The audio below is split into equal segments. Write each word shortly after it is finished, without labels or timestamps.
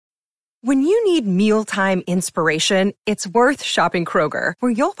When you need mealtime inspiration, it's worth shopping Kroger,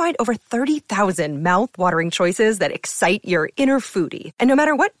 where you'll find over 30,000 mouth-watering choices that excite your inner foodie. And no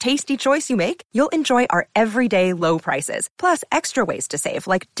matter what tasty choice you make, you'll enjoy our everyday low prices, plus extra ways to save,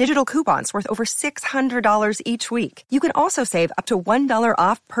 like digital coupons worth over $600 each week. You can also save up to $1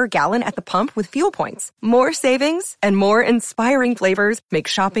 off per gallon at the pump with fuel points. More savings and more inspiring flavors make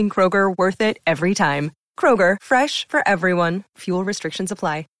shopping Kroger worth it every time. Kroger, fresh for everyone. Fuel restrictions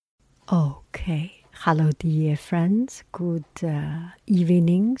apply. Okay. Hello, dear friends. Good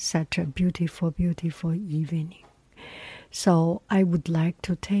evening. Such a beautiful, beautiful evening. So I would like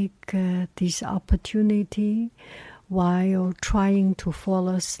to take this opportunity while trying to fall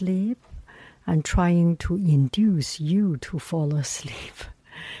asleep and trying to induce you to fall asleep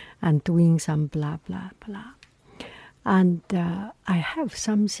and doing some blah, blah, blah. And I have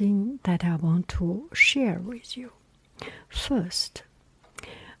something that I want to share with you. First,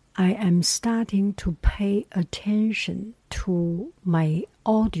 I am starting to pay attention to my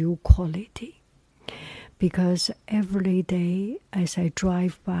audio quality because every day as I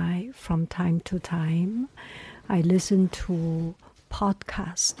drive by from time to time, I listen to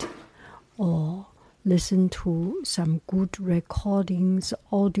podcasts or listen to some good recordings,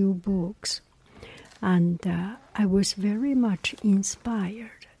 audiobooks, and I was very much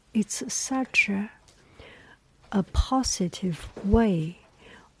inspired. It's such a positive way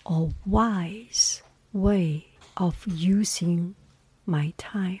or wise way of using my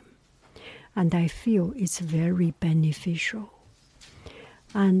time. And I feel it's very beneficial.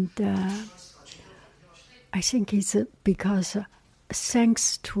 And I think it's because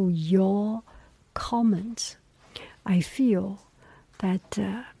thanks to your comments, I feel that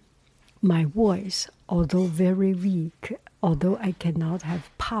my voice, although very weak, although I cannot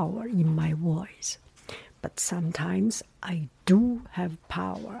have power in my voice, but sometimes I do have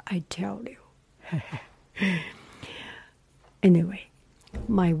power, I tell you. Anyway,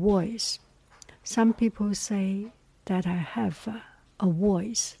 my voice. Some people say that I have a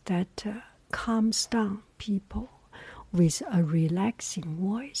voice that calms down people with a relaxing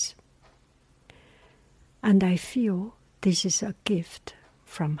voice. And I feel this is a gift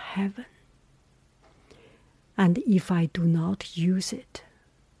from heaven. And if I do not use it,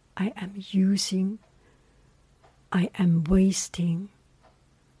 I am wasting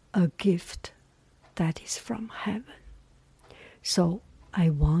a gift that is from heaven. So I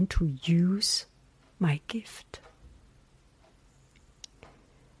want to use my gift.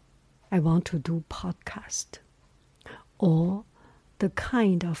 I want to do podcast or the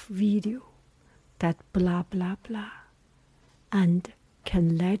kind of video that blah, blah, blah, and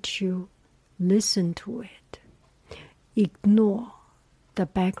can let you listen to it. Ignore the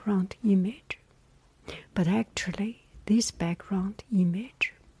background image. But actually, this background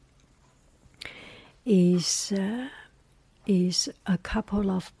image is a couple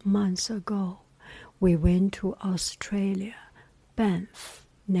of months ago. We went to Australia, Banff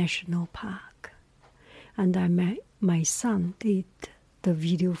National Park, and my son did the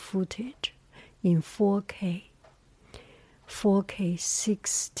video footage in 4K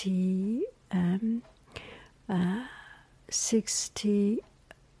 60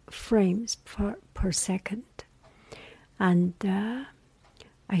 frames per second. And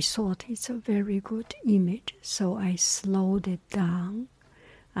I thought it's a very good image, so I slowed it down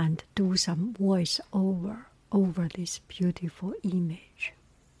and do some voice over this beautiful image.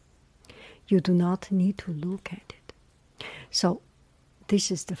 You do not need to look at it. So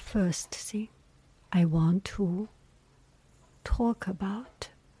this is the first thing I want to talk about.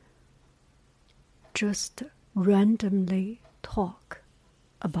 Just randomly talk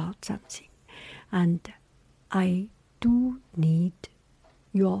about something. And I do need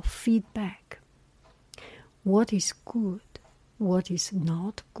your feedback. What is good? What is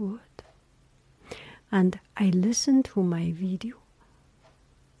not good? And I listen to my video.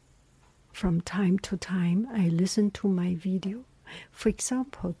 From time to time, I listen to my video. For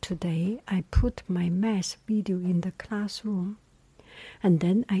example, today I put my math video in the classroom, and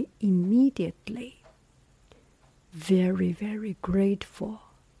then I immediately, very, very grateful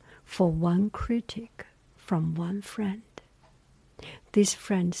for one critic from one friend. This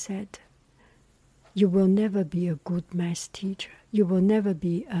friend said, "You will never be a good math teacher. You will never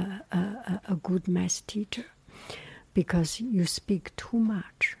be a good math teacher because you speak too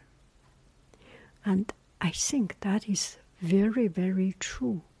much." And I think that is very, very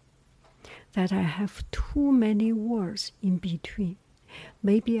true, that I have too many words in between.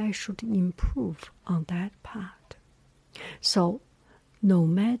 Maybe I should improve on that part. So no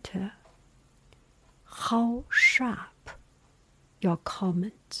matter how sharp your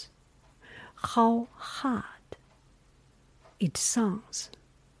comments, how hard it sounds,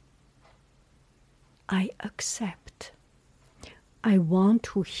 I accept. I want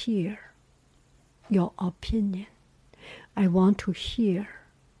to hear your opinion. I want to hear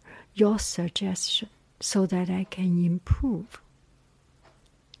your suggestion so that I can improve.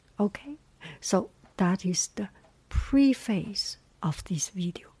 Okay? So that is the preface of this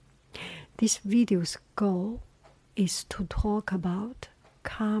video. This video's goal is to talk about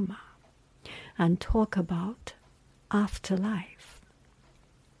karma and talk about afterlife.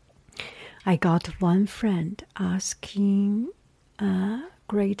 I got one friend asking a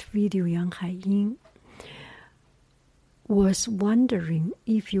great video, Yang Haiying, was wondering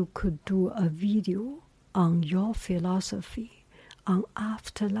if you could do a video on your philosophy on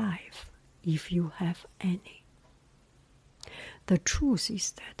afterlife, if you have any. The truth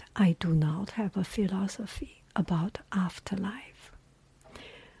is that I do not have a philosophy about afterlife.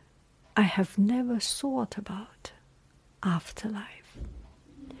 I have never thought about afterlife.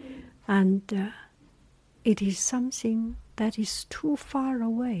 And it is something that is too far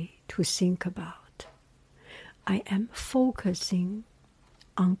away to think about. I am focusing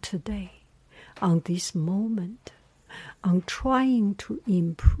on today, on this moment, on trying to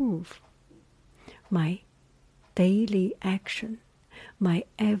improve my daily action, my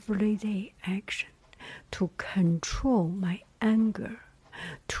everyday action, to control my anger,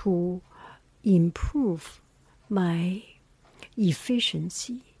 to improve my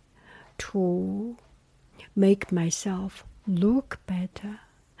efficiency, to make myself look better,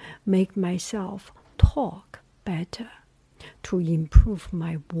 make myself talk better, to improve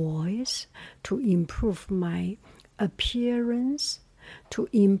my voice, to improve my appearance, to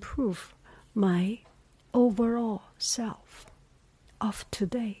improve my overall self of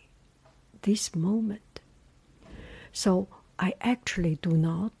today, this moment. So I actually do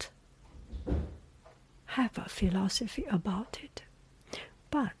not have a philosophy about it.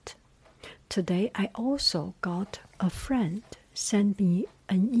 But today I also got a friend send me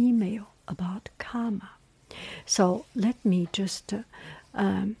an email about karma. So let me just,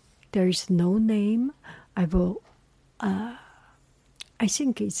 there is no name. I will, I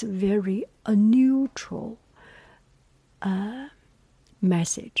think it's very a neutral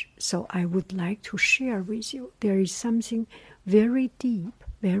message. So I would like to share with you. There is something very deep,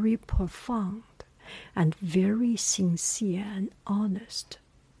 very profound, and very sincere and honest.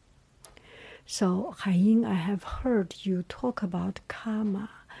 So, Haiying, I have heard you talk about karma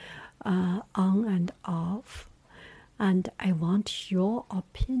on and off, and I want your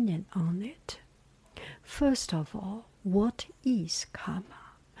opinion on it. First of all, what is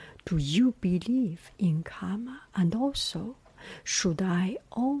karma? Do you believe in karma? And also, should I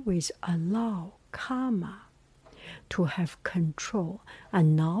always allow karma to have control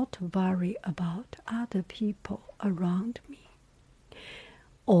and not worry about other people around me?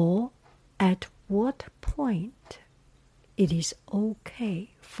 Or at what point it is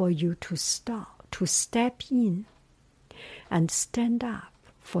okay for you to stop, to step in and stand up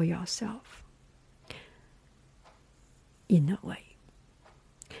for yourself in a way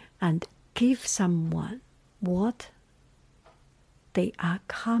and give someone what they are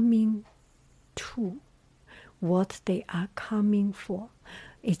coming to, what they are coming for.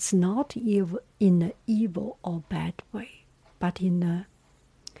 It's not evil in an evil or bad way, but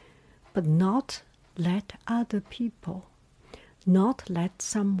not let other people, not let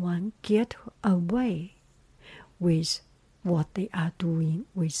someone get away with what they are doing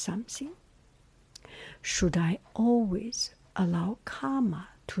with something. Should I always allow karma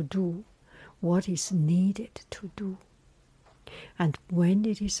to do what is needed to do? And when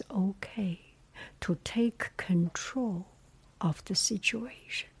it is okay to take control of the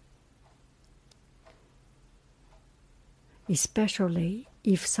situation, especially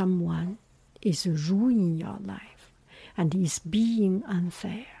if someone is ruining your life and is being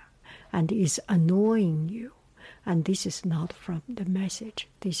unfair and is annoying you, and this is not from the message,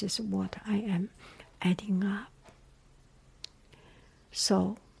 this is what I am adding up.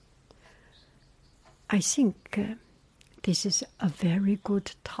 So I think this is a very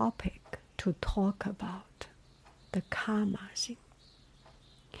good topic to talk about, the karma thing.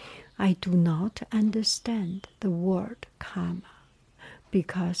 I do not understand the word karma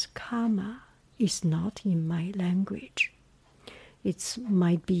because karma is not in my language. It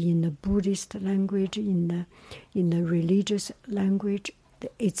might be in the Buddhist language, in the religious language.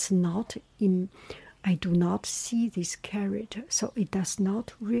 It's not in. I do not see this character, so it does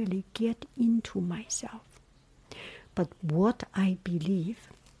not really get into myself. But what I believe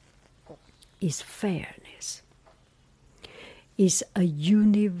is fairness, is a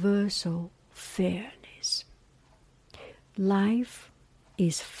universal fairness. Life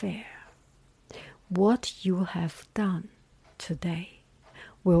is fair. What you have done today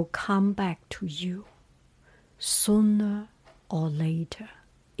will come back to you. Sooner or later,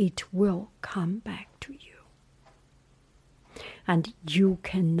 it will come back to you. And you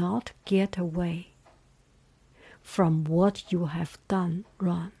cannot get away from what you have done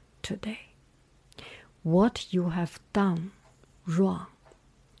wrong today. What you have done wrong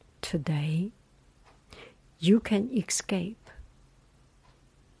today, you can escape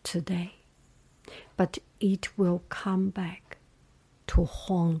today, but it will come back to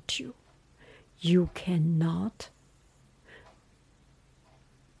haunt you. You cannot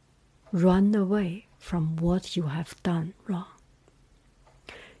run away from what you have done wrong.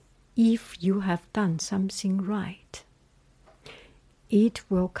 If you have done something right, it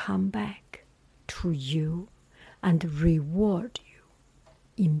will come back to you and reward you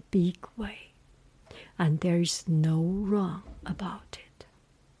in big way. And there is no wrong about it.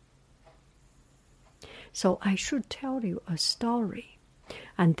 So I should tell you a story.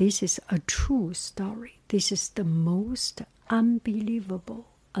 And this is a true story. This is the most unbelievable,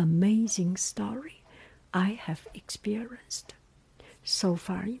 amazing story I have experienced so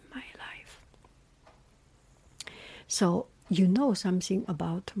far in my life. So you know something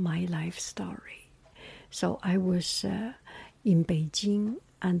about my life story. So I was in Beijing,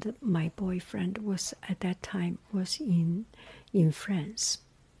 and my boyfriend was at that time was in France,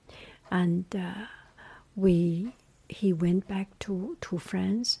 and he went back to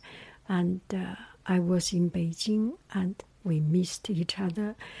France, and I was in Beijing, and we missed each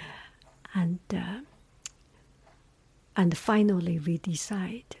other, and finally we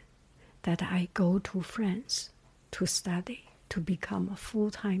decide that I go to France to study, to become a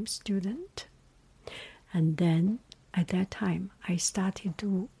full-time student. And then at that time I started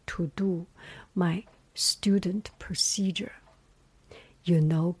to do my student procedure. You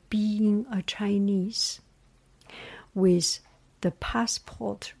know, being a Chinese with the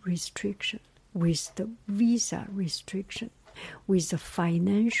passport restriction, with the visa restriction, with the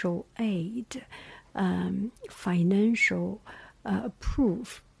financial aid, financial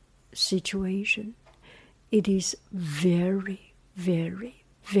proof situation, it is very, very,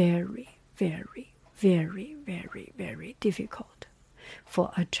 very, very, very, very, very difficult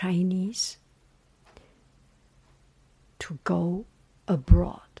for a Chinese to go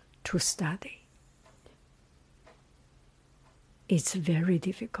abroad to study. It's very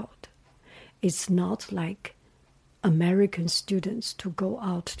difficult. It's not like American students to go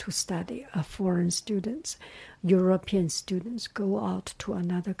out to study, foreign students, European students go out to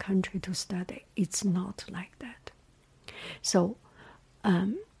another country to study. It's not like that. So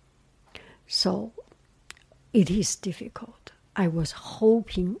it is difficult. I was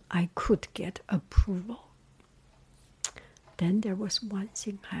hoping I could get approval. Then there was one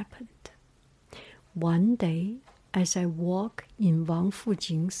thing happened. One day, as I walk in Wang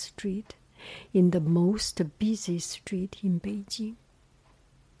Fujing Street, in the most busy street in Beijing,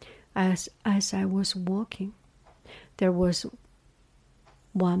 as I was walking, there was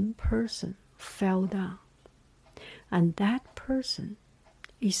one person fell down, and that person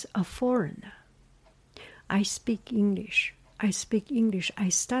is a foreigner. I speak English. I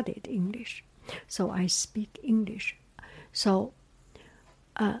studied English, so I speak English. So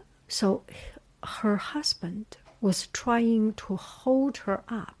her husband was trying to hold her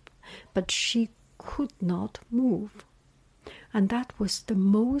up, but she could not move. And that was the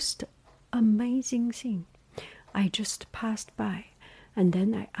most amazing thing. I just passed by, and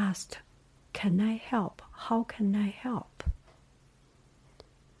then I asked, "Can I help? How can I help?"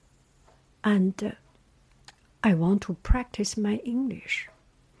 And I want to practice my English.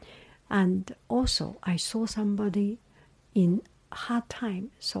 And also, I saw somebody in hard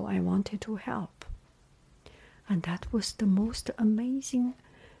time, so I wanted to help. And that was the most amazing,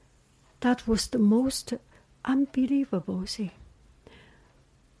 that was the most unbelievable thing.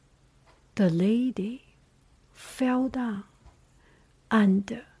 The lady fell down,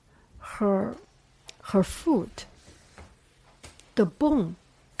 and her foot, the bone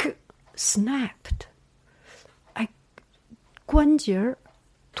snapped. 关节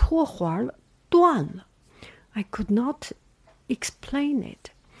脱环了，断了。I could not explain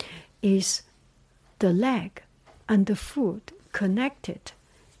it. Is the leg and the foot connected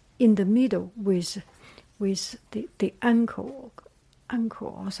in the middle with the ankle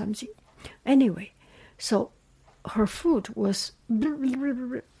or something? Anyway, so her foot was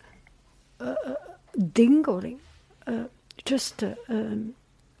dingling, just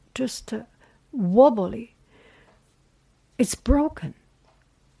wobbly. It's broken.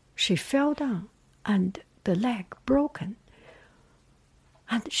 she fell down and the leg broken.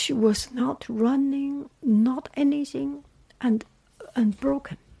 And she was not running, not anything, and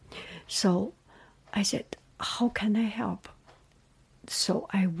broken. So I said, how can I help? So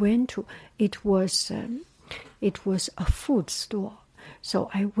I went to, it was a food store. So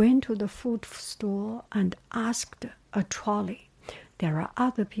I went to the food store and asked a trolley. There are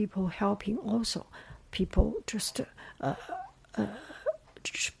other people helping also. People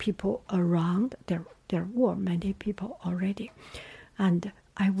people around. There were many people already. And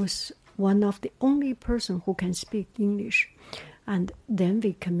I was one of the only person who can speak English. And then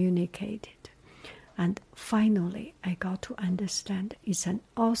we communicated. And finally, I got to understand it's an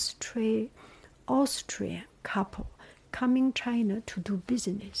Austrian couple coming China to do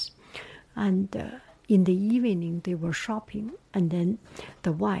business. And in the evening, they were shopping. And then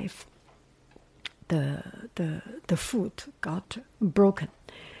the wife, the foot got broken.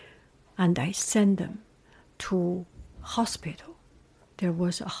 And I sent them to hospital. There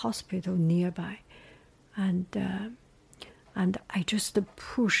was a hospital nearby. And I just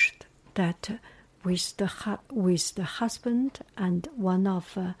pushed that with the husband and one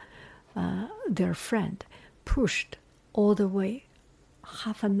of their friend, pushed all the way,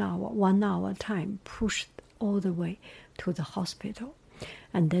 half an hour, 1 hour time, pushed all the way to the hospital.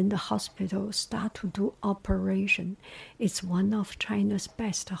 And then the hospital start to do operation. It's one of China's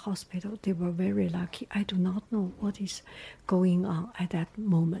best hospital. They were very lucky. I do not know what is going on at that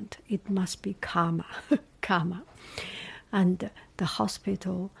moment. It must be karma, karma. And the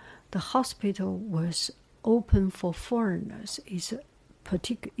hospital was open for foreigners. Is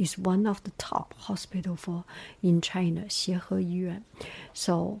one of the top hospital in China, Xiehe Yuan.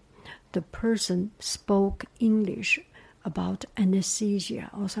 So the person spoke English about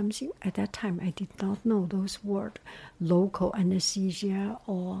anesthesia or something. At that time, I did not know those words, local anesthesia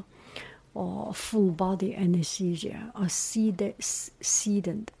or full body anesthesia or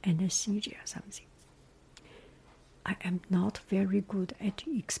sedent anesthesia or something. I am not very good at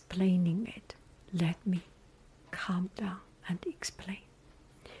explaining it. Let me calm down and explain.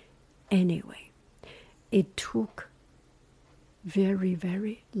 Anyway, it took very,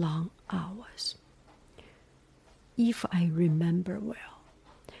 very long hours. If I remember well,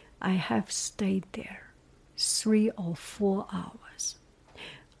 I have stayed there 3 or 4 hours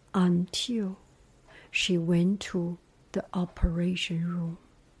until she went to the operation room,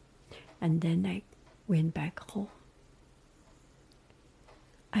 and then I went back home.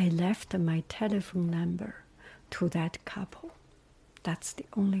 I left my telephone number to that couple. That's the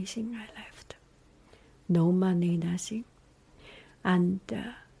only thing I left. No money, nothing. And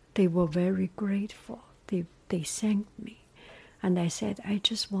they were very grateful. They thanked me. And I said, I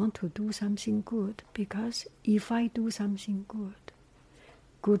just want to do something good, because if I do something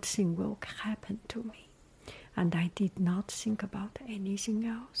good thing will happen to me. And I did not think about anything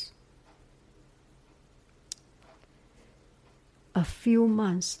else. A few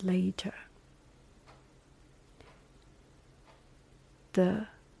months later, the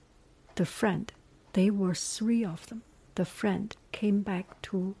friend, they were 3 of them, the friend came back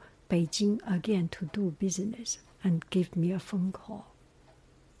to Beijing again to do business and give me a phone call.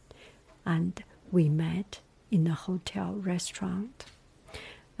 And we met in a hotel restaurant,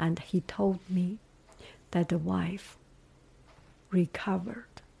 and he told me that the wife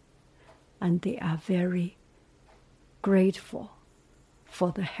recovered, and they are very grateful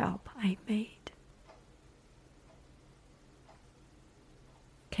for the help I made.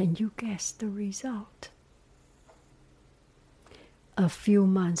 Can you guess the result? A few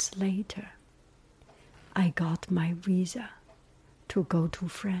months later, I got my visa to go to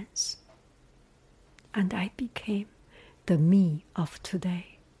France, and I became the me of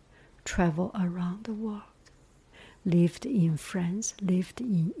today, travel around the world, lived in France, lived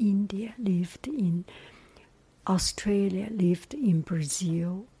in India, lived in Australia, lived in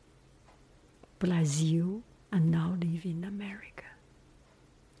Brazil, and now live in America.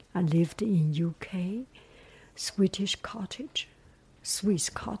 I lived in UK, Swiss cottage.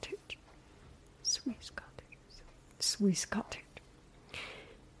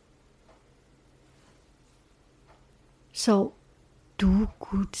 So, do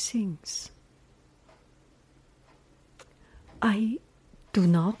good things. I do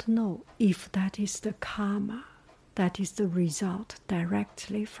not know if that is the karma, that is the result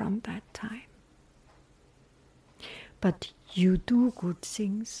directly from that time. But you do good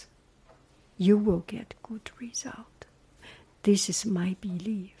things, you will get good result. This is my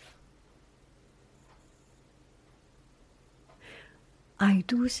belief. I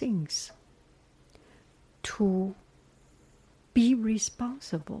do things to be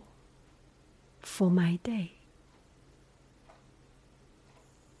responsible for my day,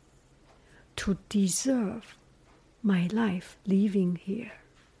 to deserve my life living here,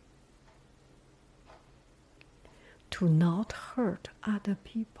 to not hurt other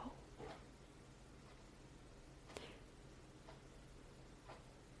people.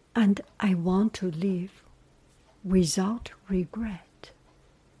 And I want to live without regret.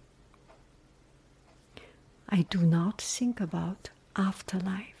 I do not think about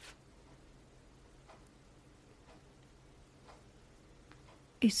afterlife.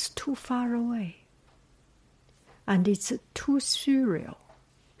 It's too far away. And it's too surreal.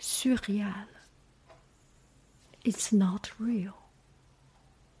 It's not real.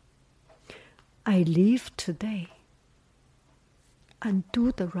 I live today and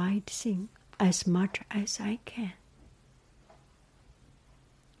do the right thing as much as I can.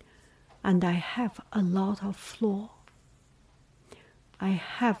 And I have a lot of flaw. I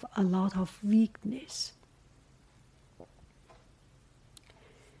have a lot of weakness.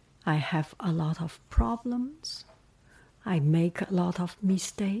 I have a lot of problems. I make a lot of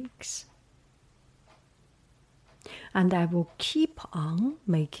mistakes. And I will keep on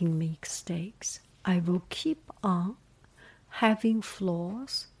making mistakes. I will keep on having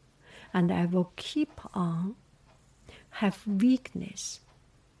flaws. And I will keep on have weakness.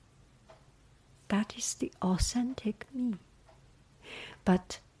 That is the authentic me.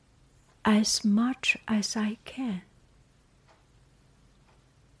 But as much as I can,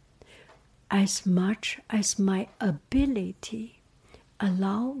 as much as my ability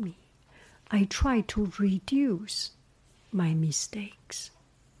allow me, I try to reduce my mistakes.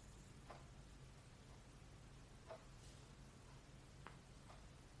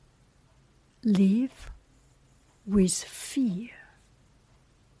 Live with fear.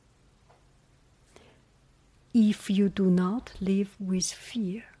 If you do not live with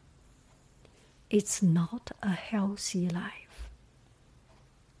fear, it's not a healthy life.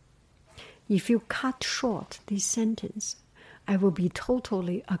 If you cut short this sentence, I will be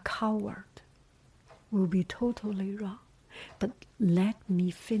totally a coward, will be totally wrong. But let me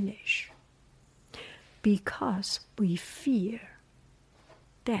finish. Because we fear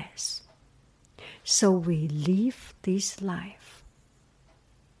death, so we live this life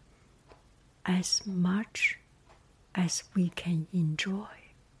as much as we can enjoy.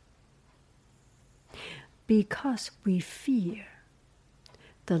 Because we fear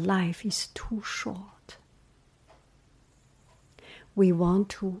the life is too short, we want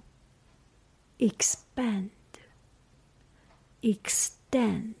to extend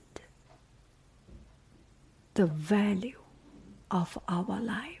the value of our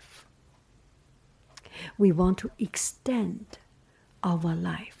life. We want to extend our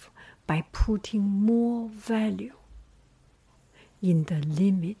life by putting more value in the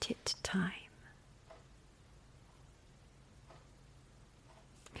limited time.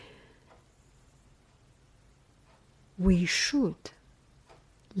 We should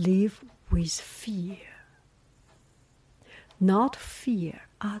live with fear, not fear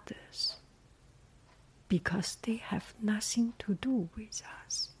others, because they have nothing to do with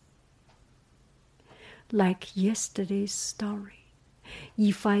us. Like yesterday's story,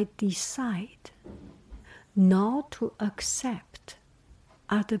 if I decide not to accept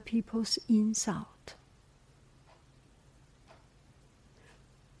other people's insult,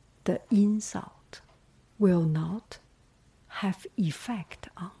 the insult will not have effect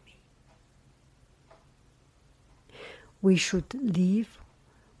on me. We should live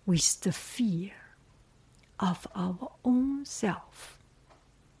with the fear of our own self,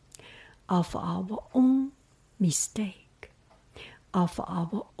 of our own mistake, of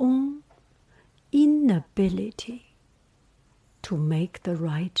our own inability to make the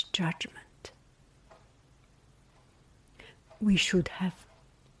right judgment. We should have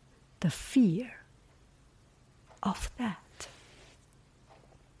the fear of that.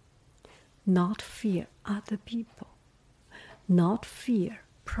 Not fear other people, not fear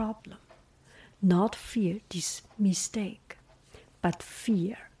problem, not fear this mistake, but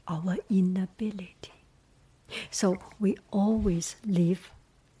fear our inability. So we always live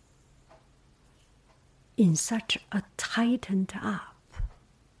in such a tightened up,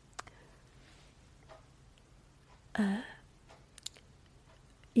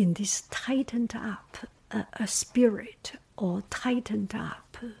 in this tightened up a spirit, or tightened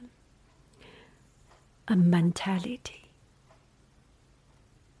up a mentality.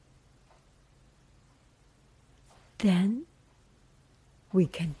 Then we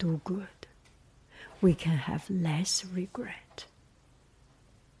can do good. We can have less regret.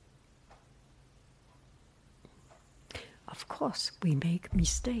 Of course, we make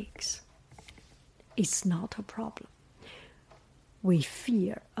mistakes. it's not a problem. We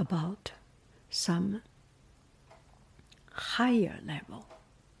fear about some higher level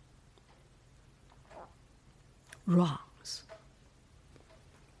wrongs.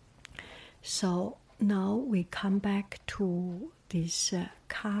 So now we come back to this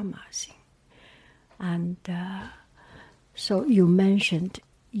karma thing. And so you mentioned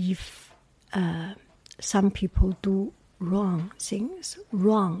if some people do wrong things,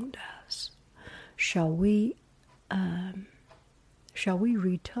 wronged us, shall we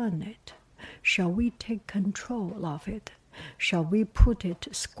return it? Shall we take control of it? Shall we put it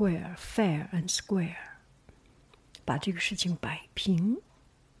square, fair and square? 把这个事情摆平?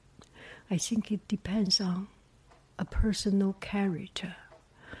 I think it depends on a personal character,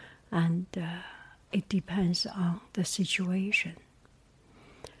 and it depends on the situation.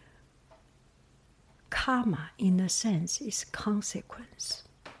 Karma, in a sense, is consequence.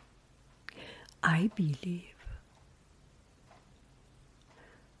 I believe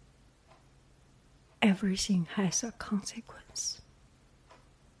everything has a consequence.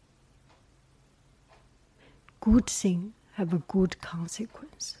 Good thing have a good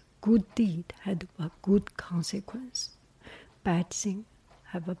consequence. Good deed had a good consequence. Bad thing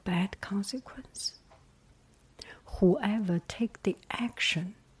have a bad consequence. Whoever take the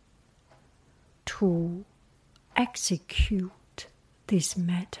action to execute this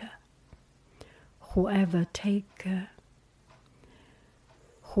matter, whoever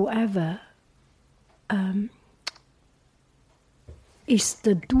is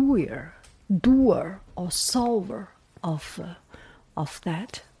the doer or solver of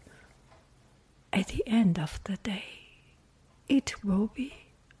that, at the end of the day, it will be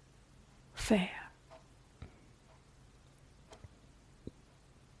fair.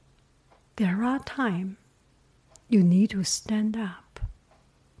 There are times you need to stand up.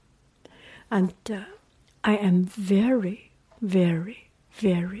 And I am very, very,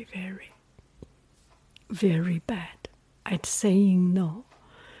 very, very, very bad at saying no.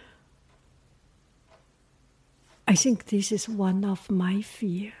 I think this is one of my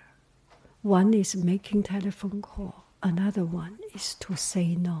fear. One is making telephone call. Another one is to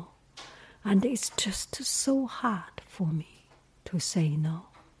say no. And it's just so hard for me to say no.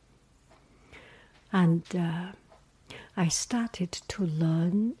 And I started to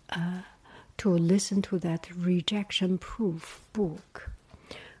learn to listen to that rejection proof book,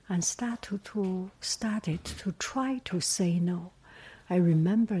 and started to try to say no. I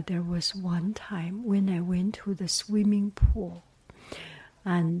remember there was one time when I went to the swimming pool,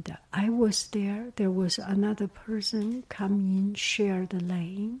 and I was there. There was another person come in, share the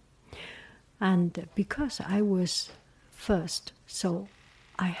lane, and because I was first, so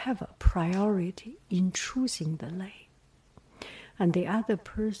I have a priority in choosing the lane. And the other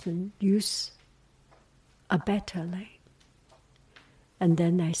person used a better lane. And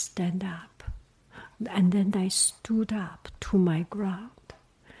then I stand up. And then I stood up to my ground.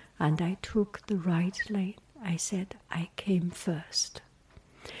 And I took the right lane. I said, I came first.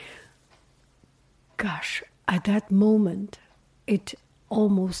 Gosh, at that moment, it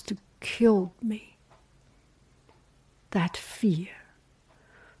almost killed me. That fear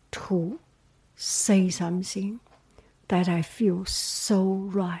to say something that I feel so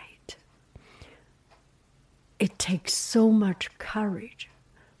right. It takes so much courage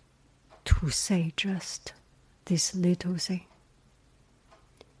to say just this little thing.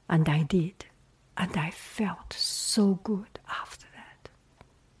 And I did. And I felt so good after that.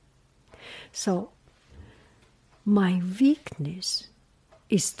 So my weakness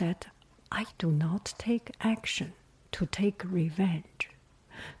is that I do not take action to take revenge,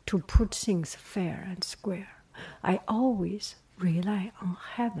 to put things fair and square. I always rely on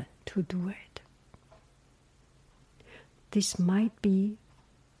heaven to do it. This might be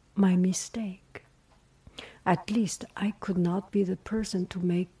my mistake. At least I could not be the person to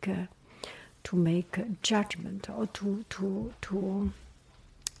make a judgment or to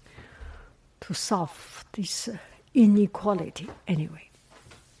solve this inequality anyway.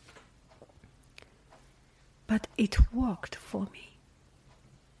 But it worked for me.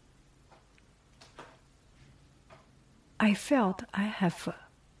 I felt I have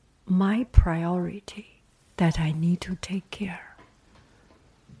my priority that I need to take care.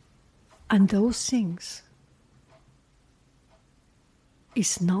 And those things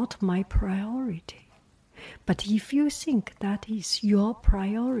is not my priority. But if you think that is your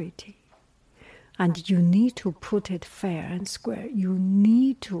priority, and you need to put it fair and square, you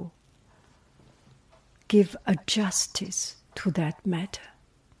need to give a justice to that matter,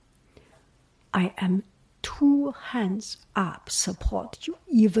 I am 2 hands up support you,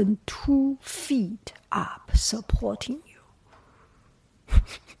 even 2 feet up supporting you.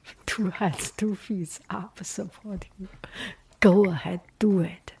 2 hands, 2 feet up supporting you. Go ahead, do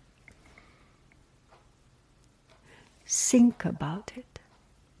it. Think about it.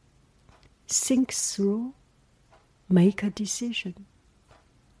 Think through. Make a decision.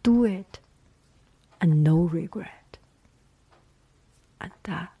 Do it. And no regret. And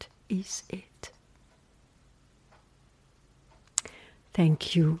that is it.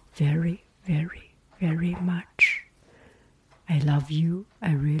 Thank you very, very, very much. I love you.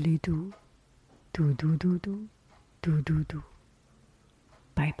 I really do. Do.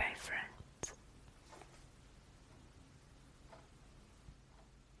 Bye bye, friend.